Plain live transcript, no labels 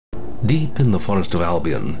Deep in the forest of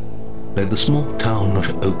Albion lay the small town of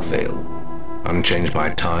Oakvale, unchanged by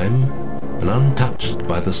time and untouched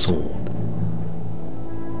by the sword.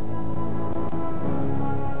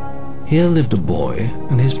 Here lived a boy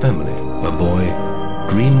and his family, a boy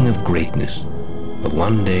dreaming of greatness, of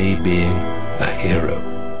one day being a hero.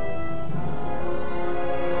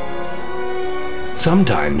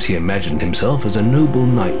 Sometimes he imagined himself as a noble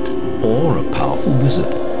knight or a powerful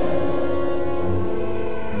wizard.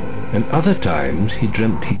 And other times he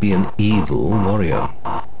dreamt he'd be an evil warrior.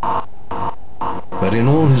 But in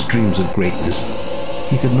all his dreams of greatness,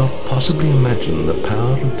 he could not possibly imagine the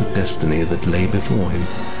power of the destiny that lay before him.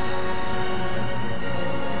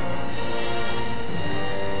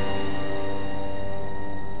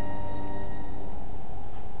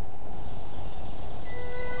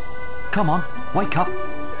 Come on, wake up.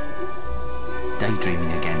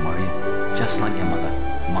 Daydreaming again, were you? Just like your mother.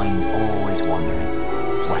 Mind always wandering.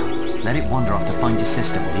 Well, let it wander off to find your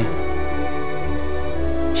sister, will you?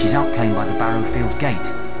 She's out playing by the Barrowfields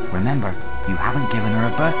gate. Remember, you haven't given her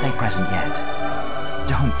a birthday present yet.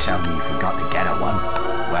 Don't tell me you forgot to get her one.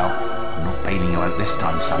 Well, I'm not bailing you out this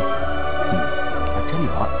time, son. I'll tell you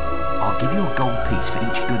what, I'll give you a gold piece for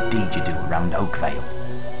each good deed you do around Oakvale.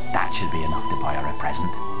 That should be enough to buy her a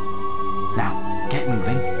present. Now, get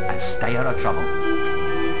moving and stay out of trouble.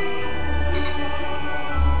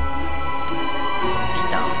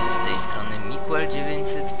 Witam, z tej strony Mikuel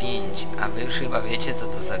 905, a wy już chyba wiecie, co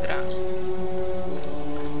to za gra.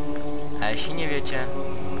 A jeśli nie wiecie,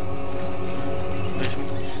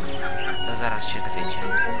 to zaraz się dowiecie.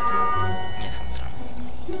 Nie w tą stronę.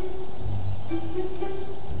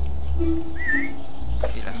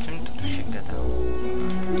 Chwila, czym to tu się gadało?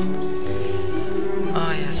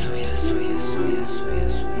 O Jezu, Jezu, Jezu, Jezu,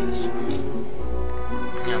 Jezu, Jezu.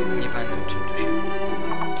 Nie pamiętam, czym tu się...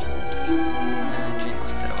 dźwięku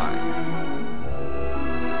sterowania.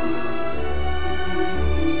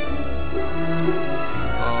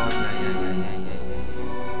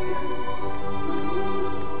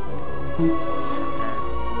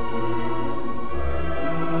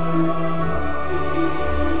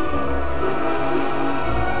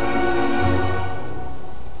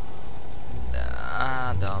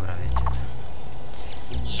 Dobra, wiecie co.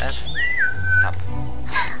 F. Tap.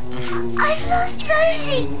 I've lost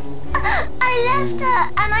Rosie! I left her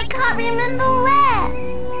and I can't remember where.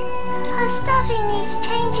 Her stuffing needs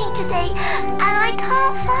changing today and I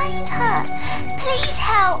can't find her. Please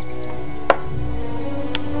help!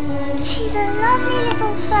 She's a lovely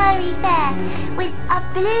little furry bear with a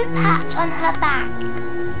blue patch on her back.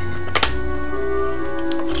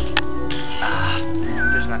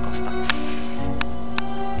 Pyszna kosta.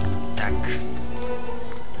 Tak.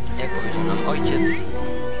 Jak powiedział nam ojciec,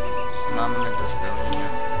 mamy do spełnienia.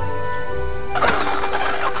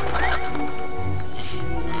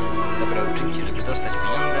 Dobre uczynki, żeby dostać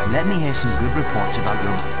pieniądze. Let me hear some good reports about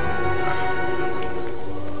your...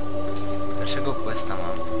 Pierwszego questa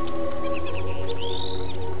mam.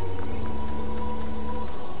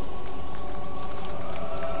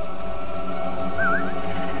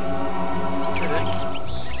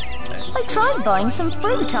 I tried buying some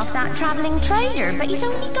fruit off that travelling trader, but he's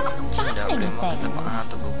only got battling things. Aha,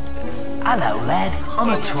 to był kupiec. Hello, lad. I'm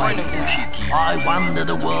a trader. Fusiki. I wander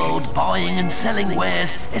the world buying and selling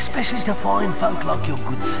wares, especially to fine folk like your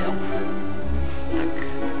good self. Tak.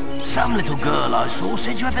 Some little girl I saw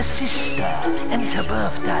said you have a sister, and it's her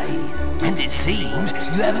birthday. And it seems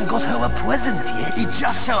you haven't got her a present yet. It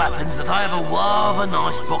just so happens that I have a rather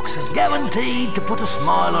nice box that's guaranteed to put a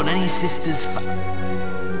smile on any sister's face.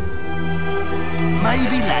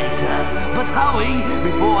 Maybe later, but hurry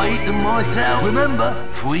before I eat them myself. Remember,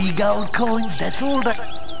 3 gold coins, that's all that...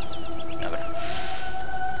 Dobra.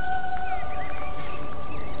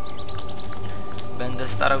 Będę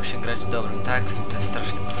starał się grać dobrym, tak? Wiem, to jest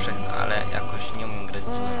strasznie powszechne, ale jakoś nie umiem grać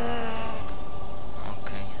złym.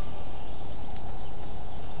 Okej.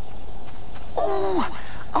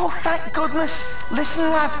 Oh, thank goodness.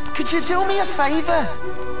 Listen, lad, could you do me a favour?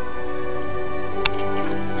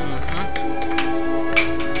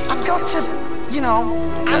 I've got to, you know,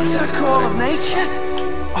 answer the call of nature.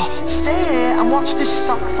 Oh, stay here and watch this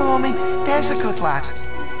stock for me. There's a good lad.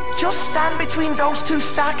 Just stand between those 2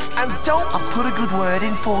 stacks and don't... I'll put a good word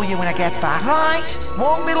in for you when I get back. Right,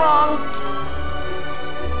 won't be long.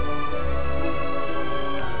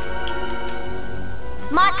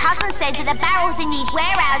 My cousin says that the barrels in these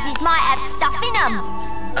warehouses might have stuff in them.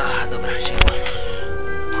 Dobra, się.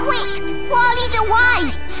 Quick, while he's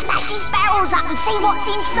away, smash his barrels up and see what's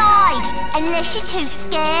inside. Unless you're too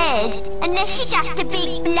scared. Unless you're just a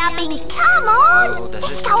big blubbing... Come on,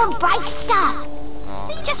 let's go and break stuff.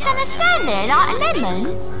 just gonna stand there like a lemon?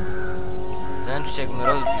 Zamiast jakbym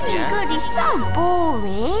rozbił je, God, it's so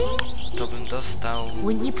boring. to bym dostał...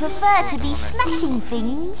 Wouldn't you prefer to be smashing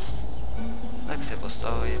things? Tak sobie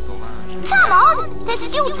postoję, poważnie. Come on, there's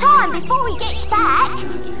still time before he gets back.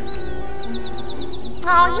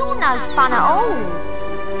 Oh, you're no fun at all.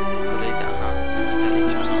 Podejdę, aha,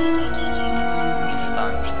 zaliczam. Nie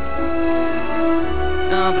stałem już tego.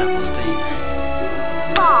 Dobra, postoimy.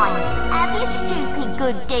 Fine, have your stupid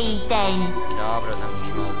good deed then. Dobra,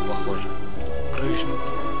 zamieniliśmy o pochorze. Kryśmy.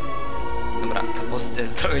 Dobra, ta pozycja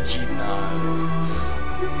jest trochę dziwna, ale...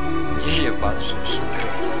 Gdzie się patrzysz?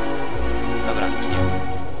 Dobra, idziemy.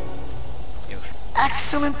 Już.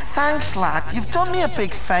 Excellent, thanks lad. You've done me a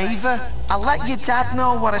big favour. I'll let your dad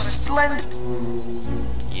know what a splendid...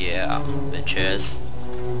 Yeah, bitches.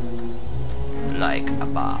 Like a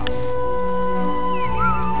boss.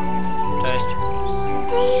 Cześć.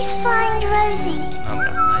 Please find Rosie.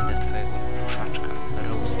 Dobra, znajdę twojego puszaczka,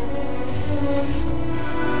 Rosie.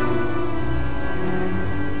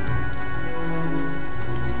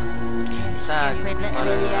 Tak,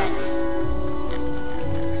 parę razy.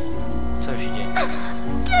 Co się dzieje?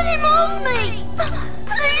 Get him off me!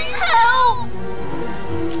 Please help!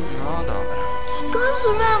 No dobra. Goes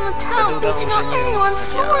around the town beating up anyone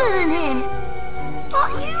smaller than him.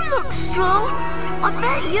 But you look strong. I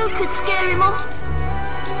bet you could scare him off.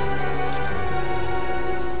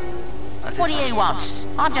 What do you want?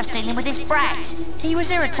 I'm just dealing with this brat. He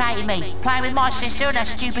was irritating me, playing with my sister and her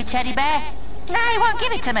stupid teddy bear. Now he won't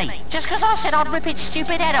give it to me, just because I said I'd rip its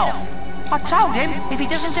stupid head off. I told him, if he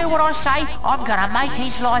doesn't do what I say, I'm gonna make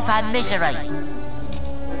his life a misery.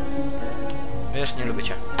 Wiesz, nie lubię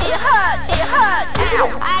cię. It hurts, it hurts! Ow!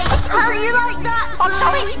 Hey! How you like that? I'm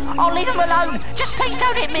sorry, I'll leave him alone. Just please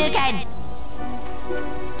don't hit me again.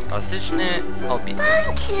 Klasyczny obieg.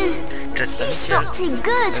 Thank you. Przedstawiciel Not too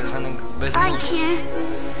good. tak zwanego bez Thank you.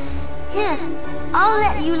 Here, I'll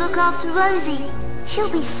let you look after Rosie. She'll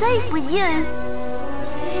be safe with you.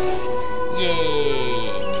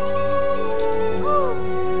 Jej!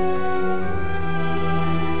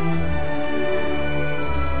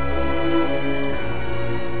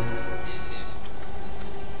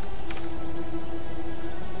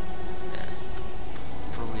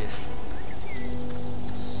 Tu jest...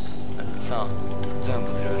 Ale co? Co ją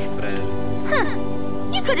podrywasz, frajerze? Huh.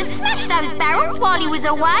 You could have smashed those barrels while he was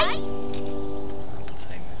away.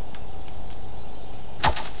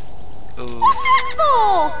 What's that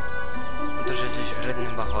for? To, że jesteś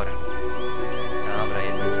wrednym bachorem. Dobra,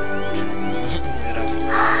 jeden z nie robię.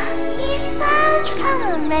 You found...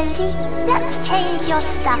 Come on, Rosie. Let's change your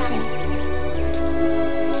stuffing.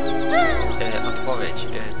 Odpowiedź.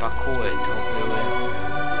 Pakuły to były...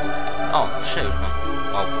 O, 3 już mam.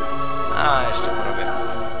 Wow. A, jeszcze porobię.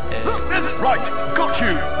 Right, got you,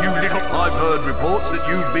 you little... I've heard reports that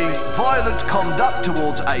you've been violent conduct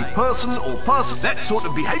towards a person or persons. That sort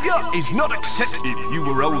of behaviour is not accepted. If you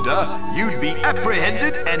were older, you'd be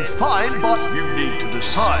apprehended and fined, but you need to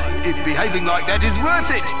decide if behaving like that is worth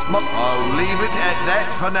it. I'll leave it at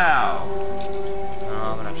that for now.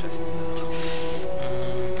 Dobra, przestań.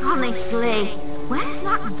 Honestly, where's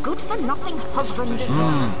that good-for-nothing husband?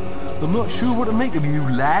 I'm not sure what to make of you,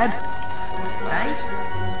 lad. Czekajcie.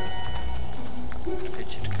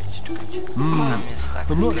 Tam jest tak.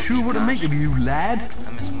 I'm not sure what to make of you, lad.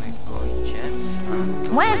 Tam jest mój ojciec. A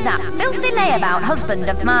tu Where's that filthy layabout husband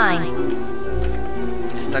of mine?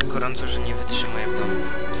 jest tak gorąco, że nie wytrzymuję w domu.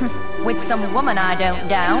 With some woman I don't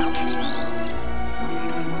doubt.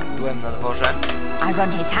 Byłem na dworze. I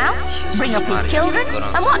run his house, bring up his children,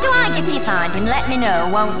 and what do I get if you find him? Let me know,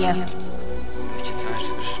 won't you? Wiecie co,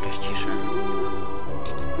 jeszcze troszeczkę ściszę.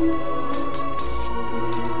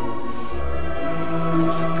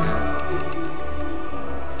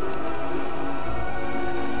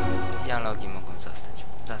 Dialogi mogą zostać.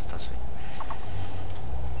 Zastosuj.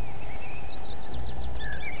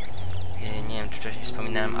 Nie wiem, czy wcześniej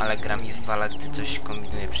wspominałem, ale gra mi wywala, gdy coś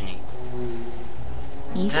kombinuję przy niej.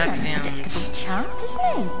 Tak więc...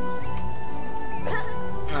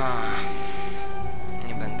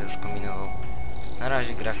 Nie będę już kombinował. Na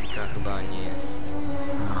razie grafika chyba nie jest...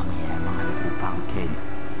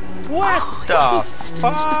 What the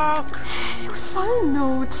fuck? You're so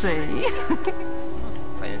naughty.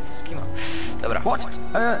 Fajnie skima. Dobra. What?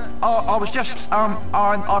 I was just,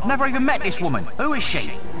 I've never even met this woman. Who is she?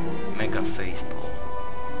 Mega facepalm.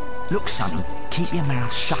 Look, sonny, keep your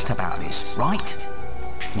mouth shut about this, right?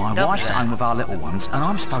 My Dobrze. wife's home with our little ones, and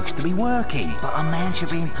I'm supposed to be working. But a man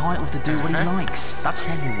should be entitled to do what he likes. That's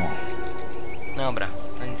tell you what. Dobra,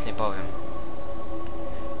 to nic nie powiem.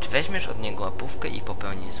 Czy weźmiesz od niego łapówkę i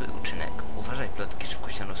popełnisz zły uczynek. Uważaj, plotki szybko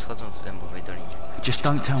się rozchodzą w Dębowej Dolinie. Just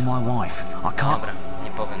don't tell my wife. I can't... Dobra,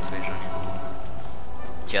 nie powiem twojej żonie.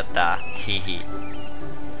 Ciota, hihi.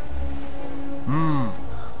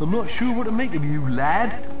 I'm not sure what to make of you, lad.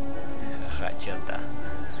 Haha, ciota.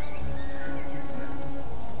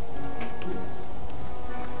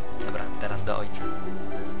 Dobra, teraz do ojca.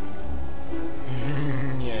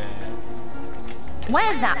 Nie.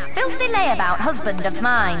 Where's that filthy layabout husband of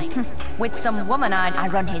mine? With some woman I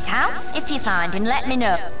run his house. If you find him, let me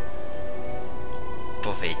know.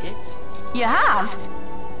 Powiedzieć? You have?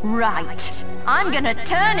 Right. I'm gonna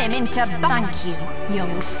turn him into... Thank you,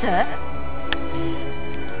 young sir.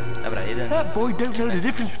 Dobra, jeden. That boy don't know the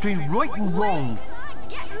difference between right and wrong.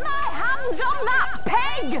 Get my hands on that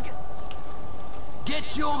pig!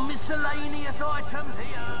 Get your miscellaneous items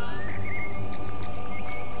here.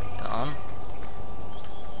 To on?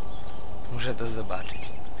 Muszę to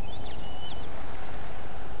zobaczyć.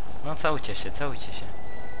 No całujcie się, całujcie się.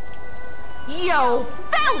 You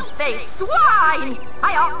filthy swine!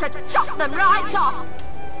 I ought to chop them right off!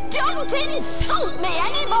 Don't insult me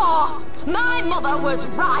anymore! My mother was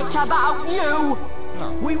right about you!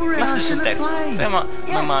 No, klasyczny tekst. Twoja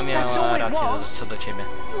mama miała rację co do ciebie.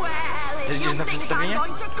 Też idziesz na przedstawienie?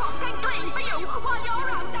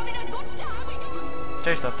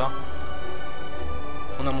 Cześć, tato.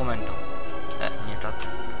 Uno momento. Nie tato.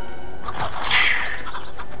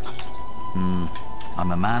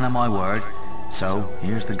 I'm a man of my word, so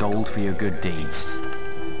here's the gold for your good deeds.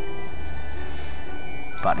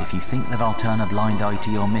 But if you think that I'll turn a blind eye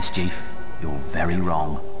to your mischief, you're very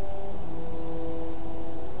wrong.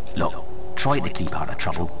 Look, try to keep out of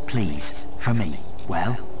trouble, please, for me.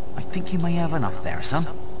 Well, I think you may have enough there, son.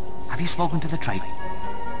 Have you spoken to the trade?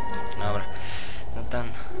 Dobra, no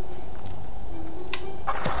ten...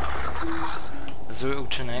 Zły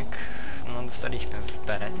uczynek, no dostaliśmy w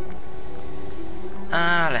beret.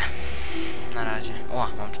 Ale... Na razie... O,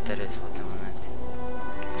 mam 4 złote monety.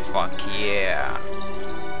 Fuck yeah!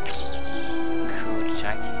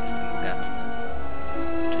 Kurczaki, jestem bogaty.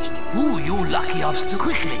 Cześć. Ooh, you lucky officer.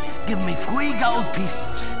 Quickly, give me 3 gold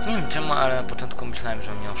pieces. Nie wiem czemu, ale na początku myślałem,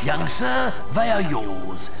 że mnie oszuka. Young sir, they are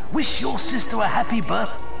yours. Wish your sister a happy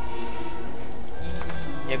birth.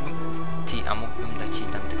 Jakbym... Ty, a mógłbym dać ci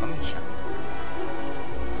tamtego misia.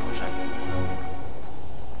 Może...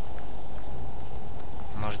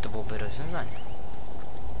 Może to byłoby rozwiązanie.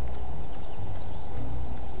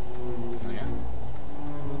 No nie?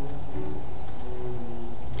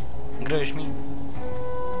 Grozisz mi?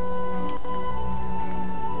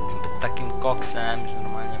 Być takim koksem, że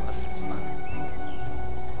normalnie was rozwalę.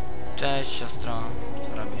 Cześć, siostro.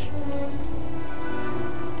 Co robisz?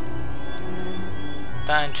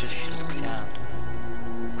 Tańczysz wśród kwiatów.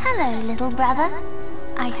 Hello, little brother.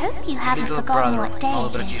 I hope you haven't forgotten what day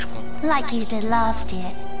it is, like you did last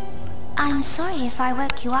year. I'm sorry if I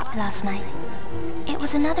woke you up last night. It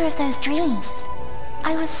was another of those dreams.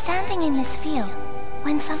 I was standing in this field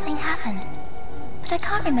when something happened, but I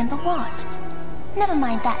can't remember what. Never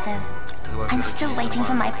mind that though. I'm still waiting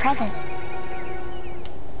for my present.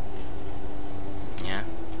 Nie?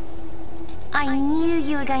 I knew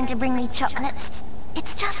you were going to bring me chocolates.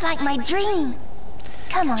 It's just like my dream.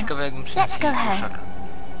 Come on, Ciekawe jakbym let's przyniósł go jej home. pluszaka.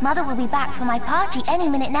 Mother will be back for my party any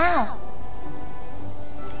minute now.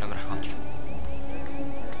 Dobra, chodź.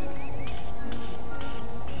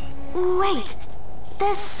 Wait,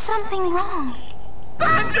 there's something wrong.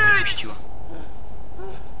 Puściła.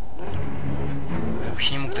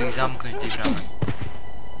 Jakbyś nie mógł tutaj zamknąć tej bramy.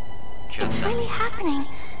 It's really happening.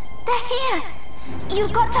 They're here.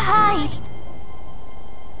 You've got to hide.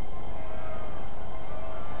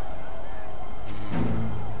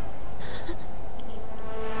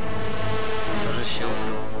 To, że się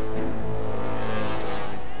ukrył.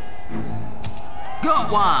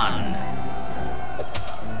 Got one.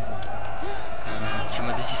 Ci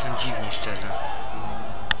bandyci są dziwni, szczerze.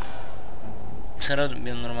 Co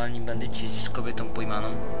robią normalni bandyci z kobietą pojmaną?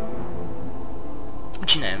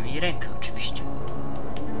 Ucinają jej rękę, oczywiście.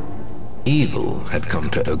 Evil had come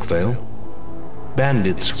to Oakvale.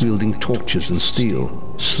 Bandits wielding torches and steel,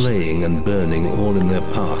 slaying and burning all in their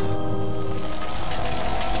path.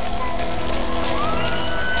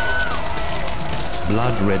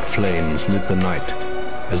 Blood-red flames lit the night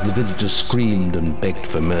as the villagers screamed and begged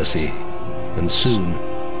for mercy, and soon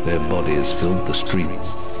their bodies filled the streets.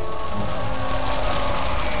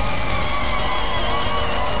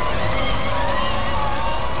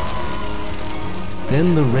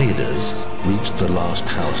 Then the raiders reached the last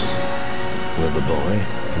house, where the boy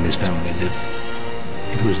and his family lived.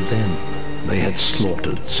 It was then they had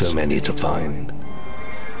slaughtered so many to find.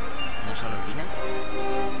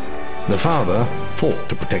 The father fought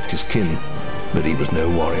to protect his kin, but he was no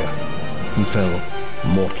warrior and fell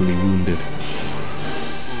mortally wounded.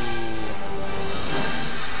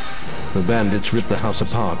 The bandits ripped the house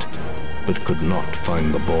apart, but could not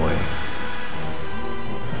find the boy.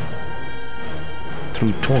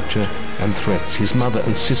 Through torture and threats, his mother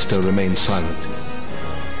and sister remained silent,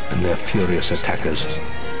 and their furious attackers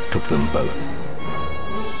took them both.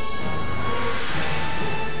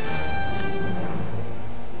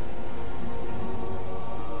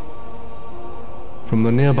 From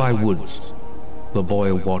the nearby woods, the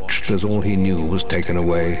boy watched as all he knew was taken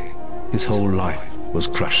away. His whole life was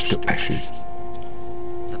crushed to ashes.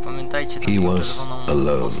 He was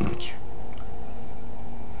alone.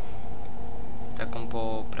 Taką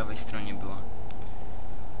po prawej stronie była.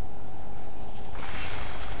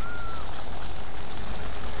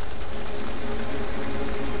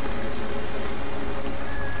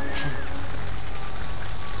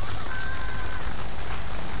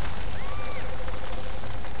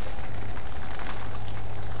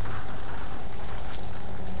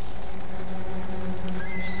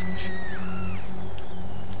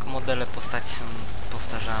 Modele postaci są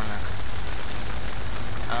powtarzalne.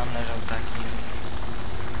 A on leżał taki.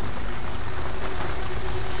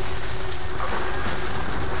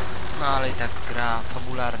 No ale i tak gra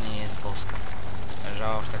fabularnie jest boska.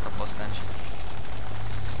 Leżała już taka postać.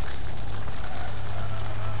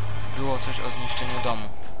 Było coś o zniszczeniu domu.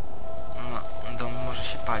 No, dom może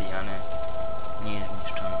się pali, ale nie jest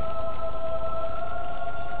zniszczony.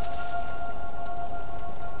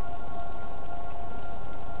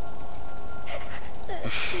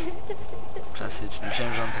 Klasyczny.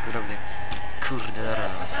 Myślałem, że on tak zrobi. Kurde,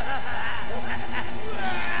 zaraz.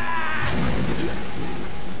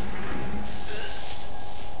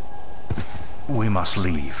 We must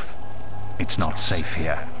leave. It's not safe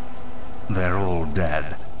here. They're all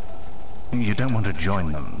dead. You don't want to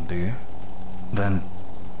join them, do you? Then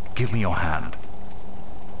give me your hand.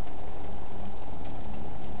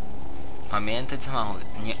 Pamiętaj, co mam mówić.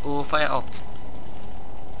 Nie ufaj obcym.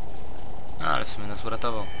 No, ale w sumie nas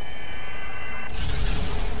uratował.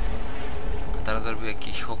 A teraz zrobił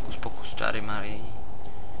jakiś hokus pokus czary Marii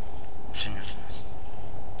i przyniósł nas.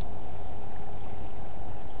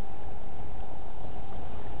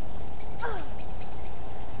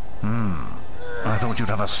 I thought you'd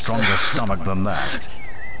have a stronger stomach than that.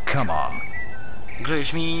 Come on.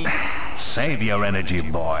 Gryź mi! Save your energy,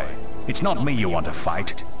 boy. It's not me you want to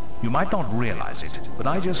fight. You might not realize it, but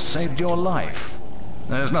I just saved your life.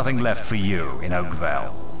 There's nothing left for you in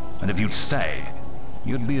Oakville. And if you'd stayed,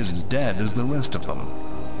 you'd be as dead as the rest of them.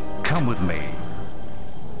 Come with me.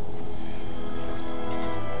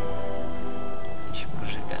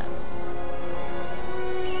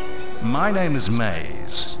 My name is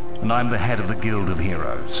Maze, and I'm the head of the Guild of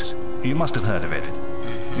Heroes. You must have heard of it.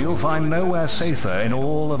 You'll find nowhere safer in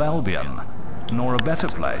all of Albion, nor a better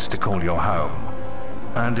place to call your home.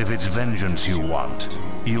 And if it's vengeance you want,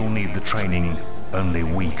 you'll need the training only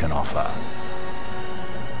we can offer.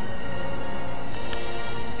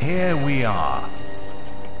 Here we are.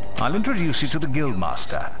 I'll introduce you to the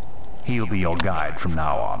Guildmaster. He'll be your guide from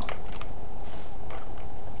now on.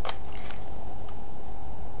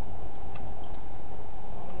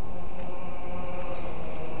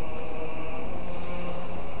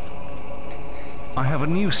 I have a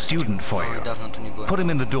new student for you. Put him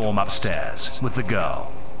in the dorm upstairs, with the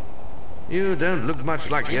girl. You don't look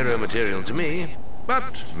much like hero material to me, but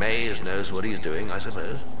Maze knows what he's doing, I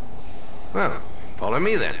suppose. Well, follow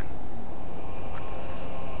me then.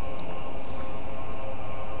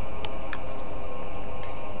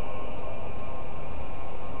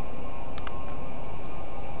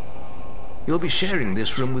 You'll be sharing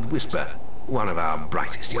this room with Whisper, one of our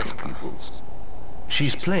brightest young pupils.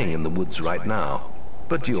 She's playing in the woods right now,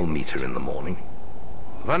 but you'll meet her in the morning.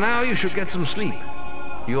 For now, you should get some sleep.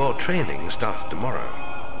 Your training starts tomorrow.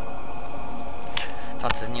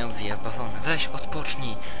 Facet nie obwija w bawonę. Weź,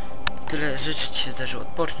 odpocznij. Tyle rzeczy ci się zdarzy.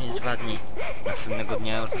 Odpocznij z 2 dni. Następnego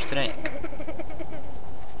dnia już masz trening.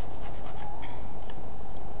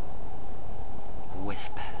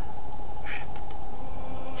 Whisper. Szept.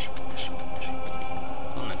 Szept, szept, szept.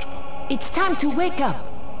 Słoneczko. It's time to wake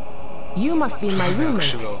up. You must be my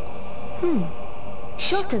roommate.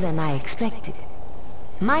 Shorter than I expected.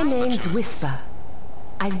 My name's Whisper.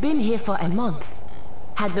 I've been here for a month.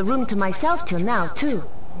 Had the room to myself till now, too.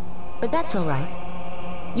 But that's all right.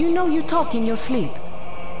 You know you talk in your sleep.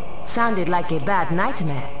 Sounded like a bad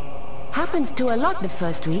nightmare. Happens to a lot the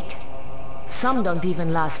first week. Some don't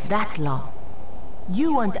even last that long.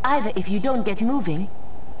 You won't either if you don't get moving.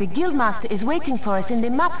 The Guildmaster is waiting for us in the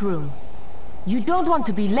map room. You don't want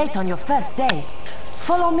to be late on your first day.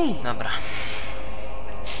 Follow me. Dobra.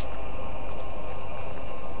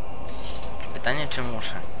 Pytanie, czy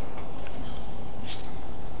muszę?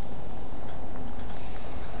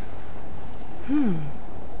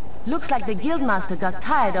 Looks like the guildmaster got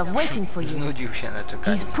tired of waiting for you. Znudził się na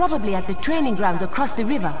czekaniu. He's probably at the training grounds across the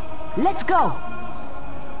river. Let's go!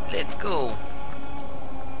 Let's go!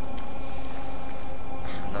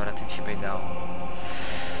 Dobra, tym się biegało.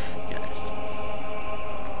 Jest.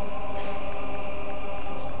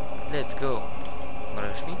 Let's go!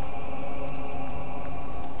 Możesz mi?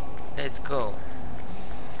 Let's go!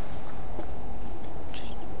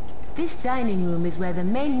 This dining room is where the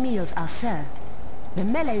main meals are served. The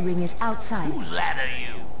melee ring is outside. Whose lad are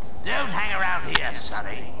you? Don't hang around here,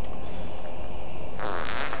 sonny.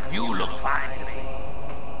 You look fine to me.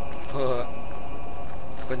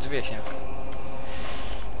 W końcu wie się.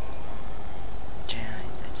 Dzień.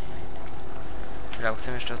 Chwila,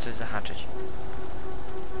 chcę jeszcze o coś zahaczyć.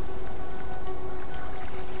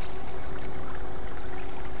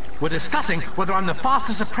 We're discussing whether I'm the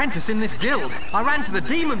fastest apprentice in this guild. I ran to the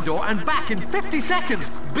demon door and back in 50 seconds.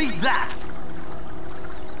 Beat that!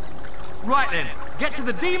 Right then, get to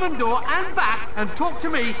the demon door and back and talk to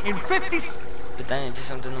me in 50 Pytanie, gdzie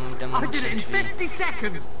są te I did demoniczne it in drzwi? 50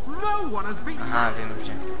 seconds. No one has beaten Aha, wiem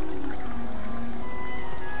gdzie.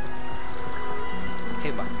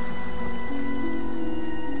 Chyba.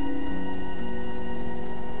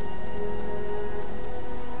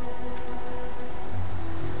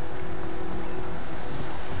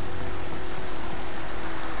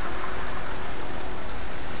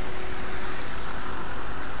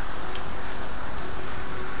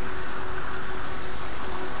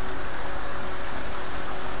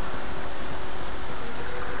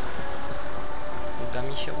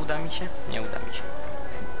 Uda mi się? Nie uda mi się.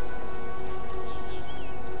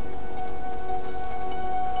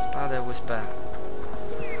 Spadę wyspę.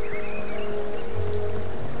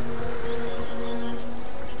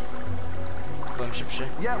 Byłem szybszy.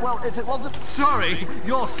 Yeah, well, if it wasn't... Sorry,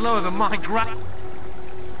 you're slower than my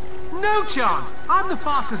No chance! I'm the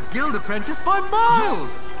fastest guild apprentice by miles!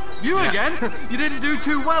 You again? You didn't do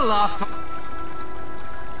too well last time.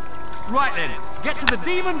 Right then, get to the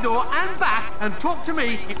demon door and back and talk to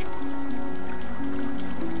me.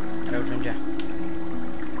 Ale już będzie.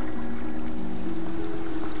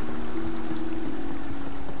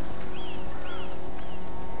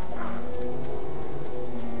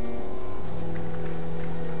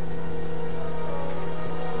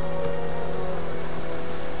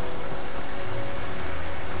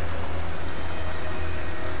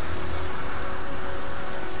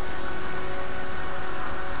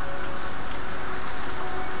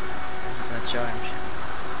 Zaciąłem się.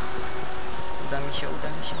 Uda mi się.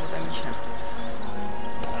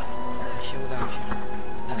 Uda mi się.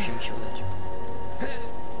 Musi mi się udać.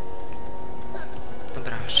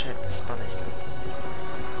 Dobra, szybko, spadaj stąd.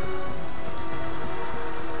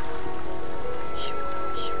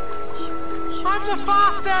 I'm the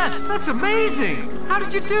fastest! That's amazing! How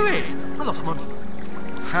did you do it? I lost my...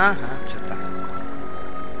 Haha, czyta.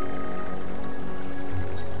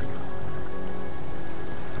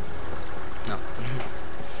 No.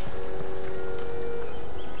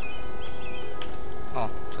 O,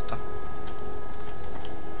 co to?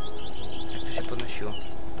 Jak to się podnosiło?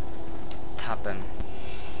 Tabem.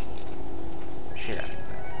 Chwila.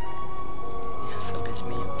 Ja sobie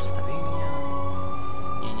zmienię ustawienia.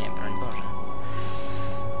 Nie, broń Boże.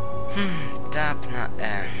 Tap na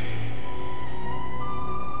E.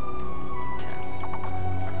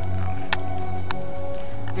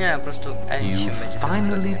 Nie, po prostu E mi się będzie...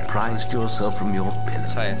 Finally prized yourself from your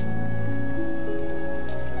pillow. Co jest?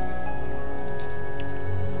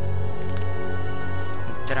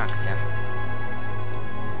 Interakcja.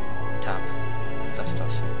 Tab.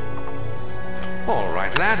 Zastosuj. All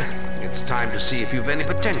right, lad. It's time to see if you've any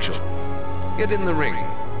potential. Get in the ring.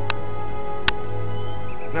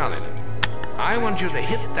 Now then, I want you to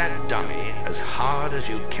hit that dummy as hard as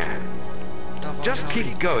you can. Just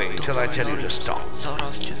keep going till I tell you to stop.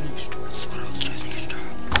 Zaraz cię zniszczę.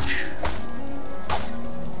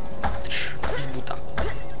 Z buta.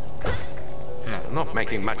 You're not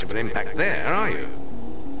making much of an impact there, are you?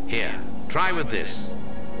 Here, try with this.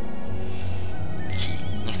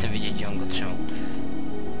 Nie chcę wiedzieć, gdzie on go trzymał.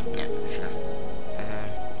 Nie, chwilę.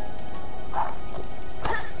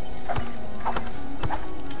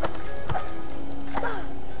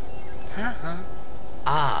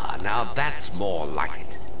 Ah, now that's more like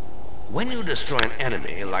it. When you destroy an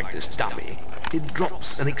enemy like this dummy, it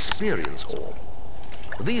drops an experience orb.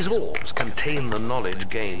 These orbs contain the knowledge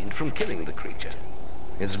gained from killing the creature.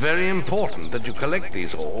 It's very important that you collect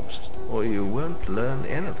these orbs, or you won't learn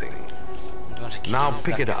anything. Now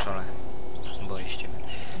pick it up. Boję się ciebie.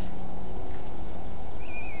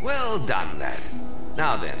 Well done, lad.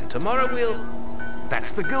 Now then, tomorrow we'll...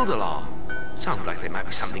 That's the guild alarm. Sounds like there might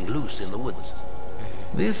be something loose in the woods.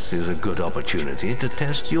 This is a good opportunity to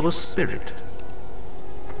test your spirit.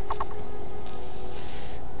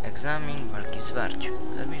 Egzamin walki w zwarciu.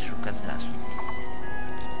 Zabij żuka z lasu.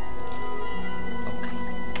 Okej.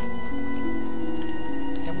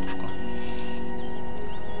 Jabłuszko.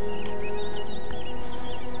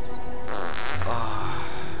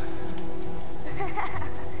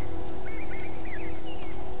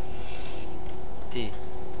 Ty,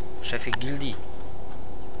 szefie gildii.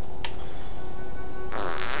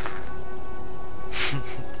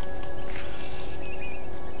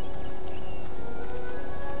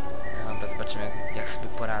 Dobra, zobaczymy jak sobie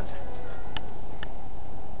poradzę.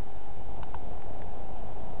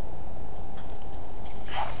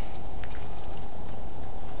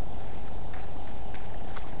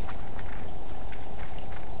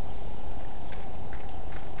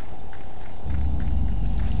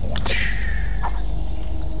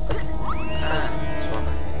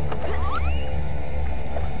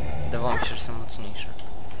 Wydawało mi się, że są mocniejsze.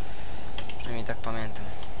 Przynajmniej tak pamiętam.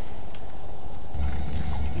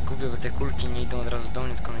 I kupię, bo te kulki nie idą od razu do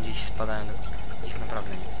mnie, tylko one gdzieś spadają do ich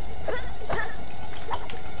naprawdę nic.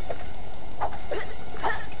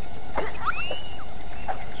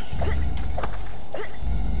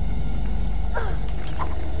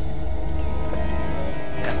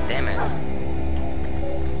 Goddammit.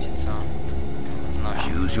 Wiecie co?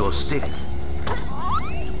 Wnosi. Use your stick.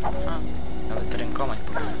 Aha, nawet rękoma nie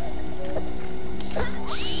powinien.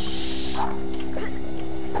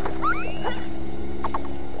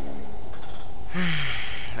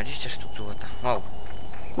 20 sztuk złota. Wow.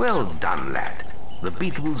 Well done, lad. The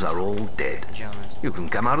beetles are all dead. Gdzie on jest? You can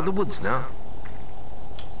come out of the woods now.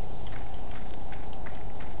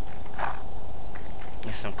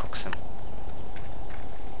 Jestem koksem.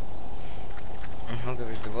 Mogę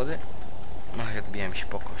wejść do wody? No, jak biłem się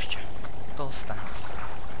po koście. Prosta.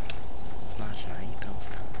 Smaczna i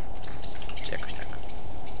prosta. Czy jakoś tak.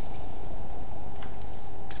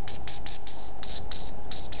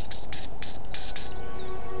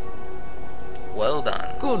 Well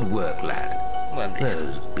done. Good work, lad. Byłem blisko.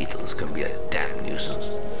 Those beetles can be a damn nuisance.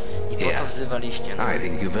 I po to wzywaliście. No. I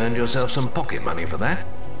think you've earned yourself some pocket money for that.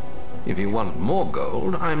 If you want more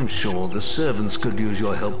gold, I'm sure the servants could use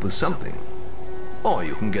your help with something. Or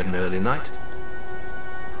you can get an early night.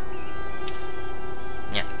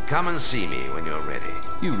 Nie. Come and see me when you're ready.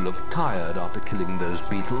 You look tired after killing those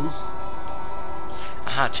beetles.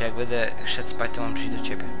 Aha, czy jak będę szedł spać, to mam przyjść do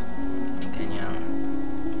ciebie. Genialne.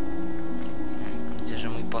 Widzę, że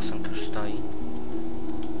mój posąg już stoi.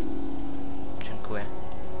 Dziękuję.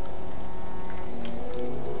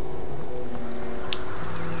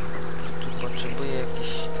 Po prostu potrzebuję jakieś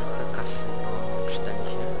trochę kasy, bo przyda mi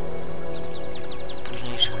się w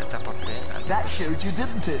późniejszych etapach gry. That showed you,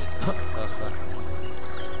 didn't it?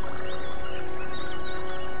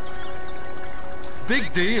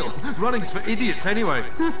 Big deal. Running's for idiots anyway.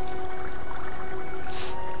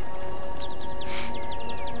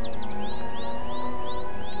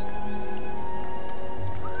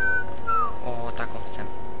 O, taką chcę.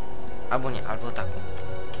 Albo nie, albo taką.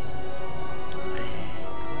 Dobre.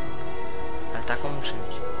 Ale taką muszę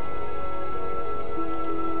mieć.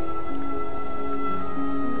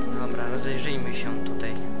 Dobra, rozejrzyjmy się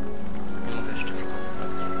tutaj. Nie mogę jeszcze chwilę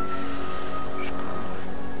robić. Szkoda.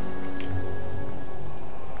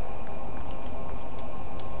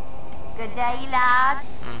 Good day, lad.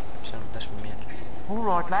 Myślałem, że dasz mi miecz.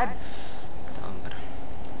 All right, lad. Dobra.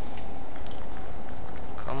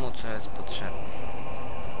 Komu co jest potrzebne?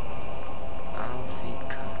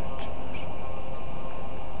 Alfika.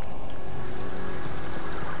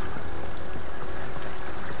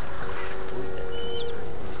 Już pójdę.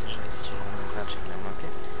 Widzę, że jest zielony znaczek na mapie.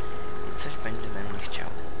 I coś będzie na mnie chciał.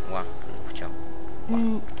 Chciał.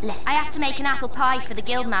 I have to make an apple pie for the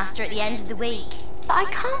guildmaster at the end of the week. But I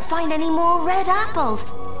can't find any more red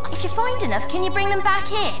apples. If you find enough, can you bring them back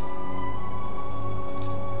here?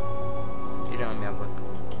 Ile mam jabłek?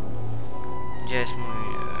 Gdzie jest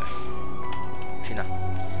mój... Chwila.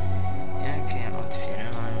 Jak ja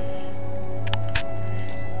otwierałem...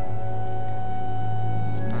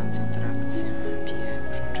 Spacja, interakcja,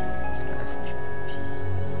 pijek, przyłączenie, FPP.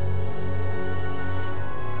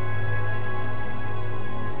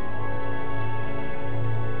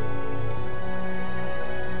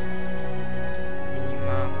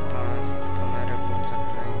 Minimapa, kamerę, włącz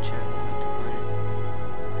zaklęcia, argumentowanie.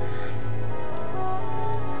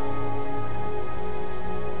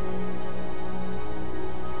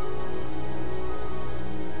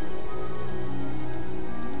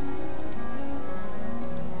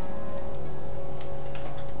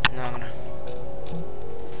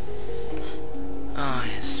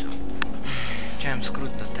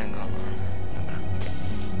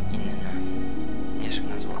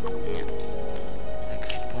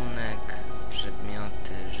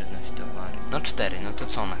 To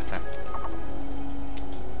co ona chce?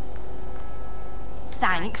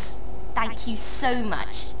 Thanks. Thank you so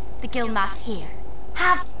much. The guildmaster here.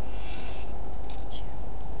 Have...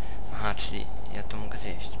 Aha, czyli ja to mogę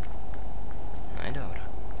zjeść. No i dobra.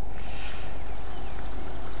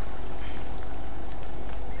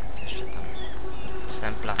 Co jeszcze tam?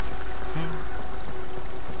 Dostałem placek.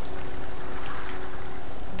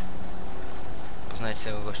 Poznajecie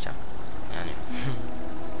tego gościa? Ja nie.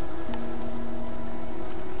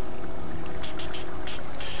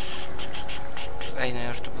 Ej, no ja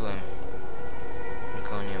już tu byłem.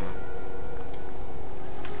 Nikogo nie ma.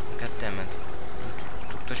 Goddammit.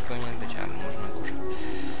 Tu ktoś powinien być, a może na górze.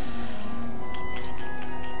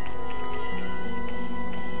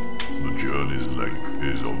 The journey's length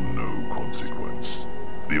is of no consequence.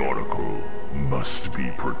 The oracle must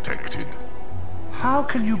be protected. How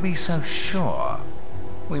can you be so sure?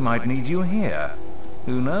 We might need you here.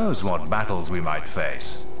 Who knows what battles we might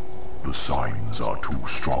face? The signs are too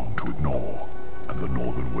strong to ignore, and the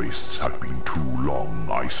northern wastes have been too long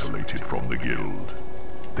isolated from the guild.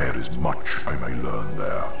 There is much I may learn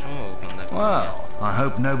there. Well, I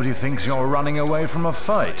hope nobody thinks you're running away from a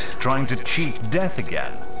fight, trying to cheat death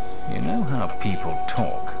again. You know how people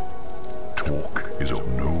talk. Talk is of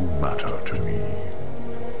no matter to me.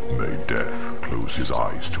 May death close his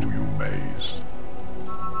eyes to you, Maze.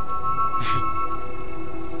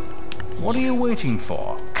 What are you waiting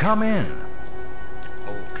for? Come in.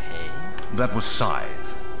 Okay. That was Scythe.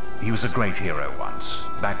 He was a great hero once,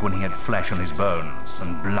 back when he had flesh on his bones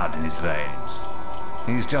and blood in his veins.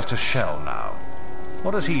 He's just a shell now.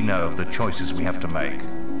 What does he know of the choices we have to make,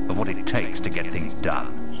 of what it takes to get things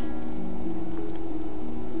done?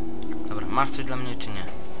 Dobra, masz coś dla mnie czy nie?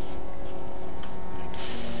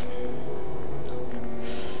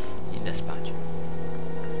 Idę spać.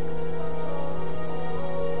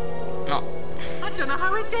 No. I don't know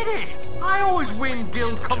how he did it. I always win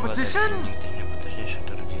guild competitions. Najpotężniejsza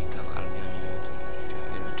czarodziejka w Albionie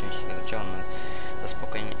miała wiele części tego ciała,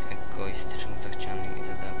 zaspokojenie egoistycznych zachcianych i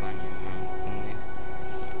zadawanie innych.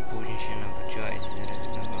 Później się nawróciła i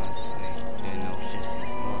zrezygnowała ze swojej nauczycielskiej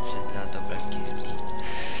mocy dla dobra gildii.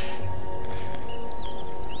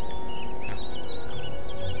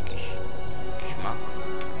 Jakiś mag.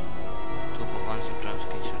 Tu pochłonął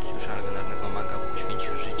cząstki socjusza legendarnego maga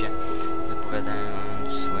poświęcił życie,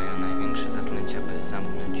 wypowiadając swoje największe zaklęcia, by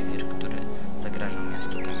zamknąć wir, który zagrażał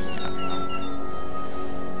miastu kamienia Atlanta.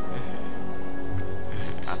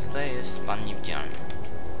 A tutaj jest pan niewidzialny.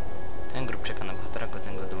 Ten grób czeka na bohatera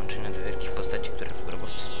godnego dołączenia do wielkich postaci, które w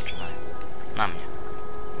grobowcu spoczywają. Na mnie.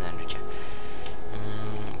 Zajrzycie.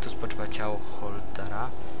 Tu spoczywa ciało Holdara,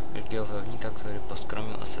 wielkiego wojownika, który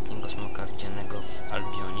poskromił ostatniego smoka widzianego w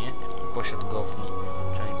Albionie i posiadł go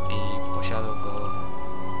posiadał go...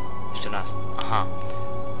 Jeszcze raz. Aha.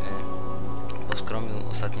 Poskromił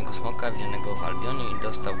ostatniego smoka widzianego w Albionie i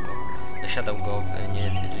dosiadał go w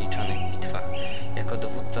niezliczonych bitwach. Jako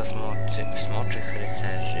dowódca smoczych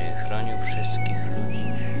rycerzy chronił wszystkich ludzi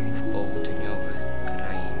w południowych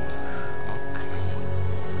krainach. Okej.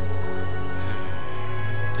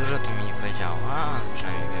 Dużo to mi nie powiedziało, a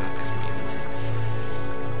przynajmniej wiem jaka jest mniej więcej.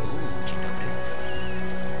 Dzień dobry.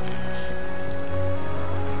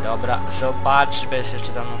 Dobra, zobacz, będziesz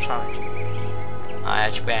jeszcze za mną szaleć. A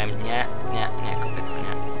ja ci powiem, nie, kobieto,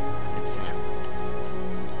 nie. Nic nie.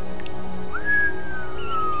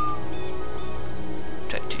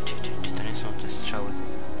 Czy to nie są te strzały,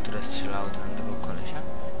 które strzelały do tamtego kolesia?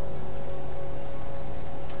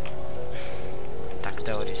 Tak,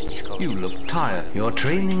 teorie spiskowe. You look tired. Your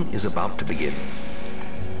training is about to begin.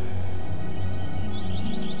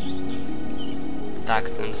 Tak,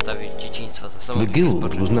 chcę zostawić dzieciństwo za sobą. The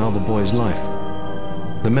guild was now the boy's life.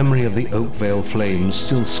 The memory of the Oakvale flames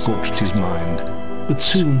still scorched his mind, but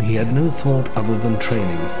soon he had no thought other than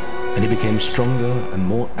training, and he became stronger and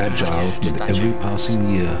more agile with every passing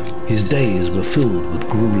year. His days were filled with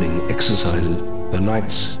grueling exercises, the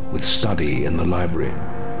nights with study in the library.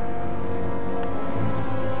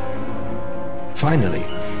 Finally,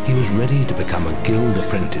 he was ready to become a guild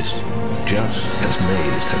apprentice, just as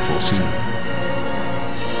Maze had foreseen.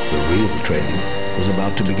 The real training was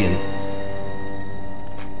about to begin.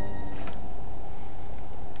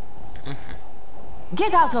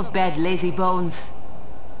 Get out of bed, lazy bones.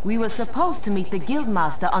 We were supposed to meet the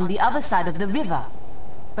guildmaster on the other side of the river.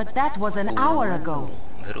 But that was an hour ago.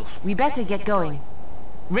 We better get going.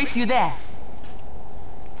 Race you there.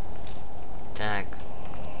 Tak.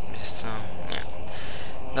 Wiesz co? Nie.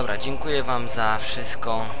 Dobra, dziękuję wam za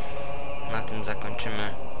wszystko. Na tym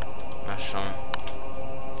zakończymy naszą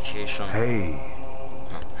dzisiejszą... Hej.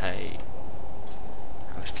 No, hej.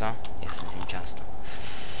 A wiesz co? Jest z nim ciasto.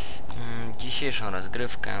 dzisiejszą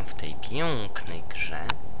rozgrywkę w tej pięknej grze.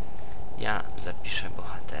 Ja zapiszę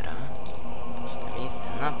bohatera. Puste miejsce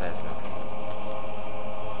na pewno.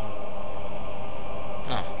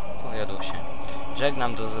 No, powiodło się.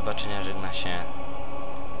 Żegnam, do zobaczenia, żegna się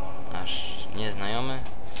nasz nieznajomy.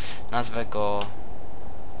 Nazwę go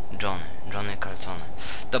Johnny Kalcony.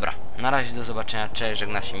 Dobra, na razie do zobaczenia, cześć,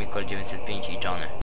 żegna się Mikołaj 905 i Johnny.